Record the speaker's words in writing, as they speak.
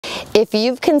If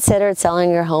you've considered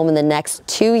selling your home in the next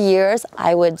 2 years,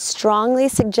 I would strongly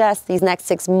suggest these next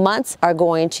 6 months are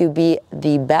going to be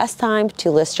the best time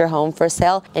to list your home for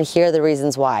sale, and here are the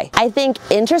reasons why. I think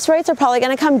interest rates are probably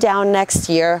going to come down next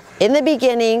year in the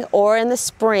beginning or in the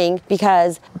spring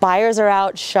because buyers are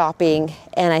out shopping,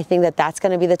 and I think that that's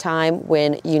going to be the time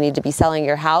when you need to be selling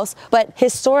your house. But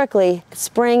historically,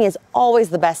 spring is always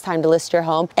the best time to list your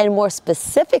home, and more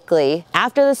specifically,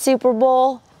 after the Super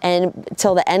Bowl and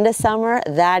till the end of summer,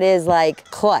 that is like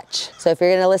clutch. So if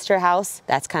you're gonna list your house,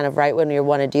 that's kind of right when you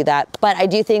wanna do that. But I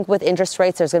do think with interest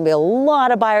rates, there's gonna be a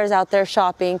lot of buyers out there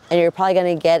shopping, and you're probably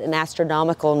gonna get an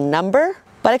astronomical number.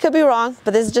 But I could be wrong,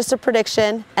 but this is just a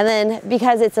prediction. And then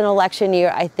because it's an election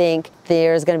year, I think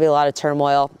there's gonna be a lot of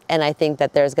turmoil, and I think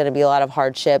that there's gonna be a lot of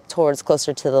hardship towards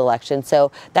closer to the election.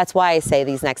 So that's why I say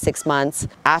these next 6 months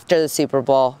after the Super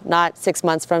Bowl, not 6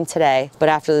 months from today, but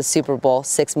after the Super Bowl,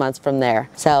 6 months from there.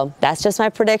 So that's just my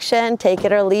prediction, take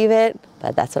it or leave it,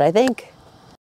 but that's what I think.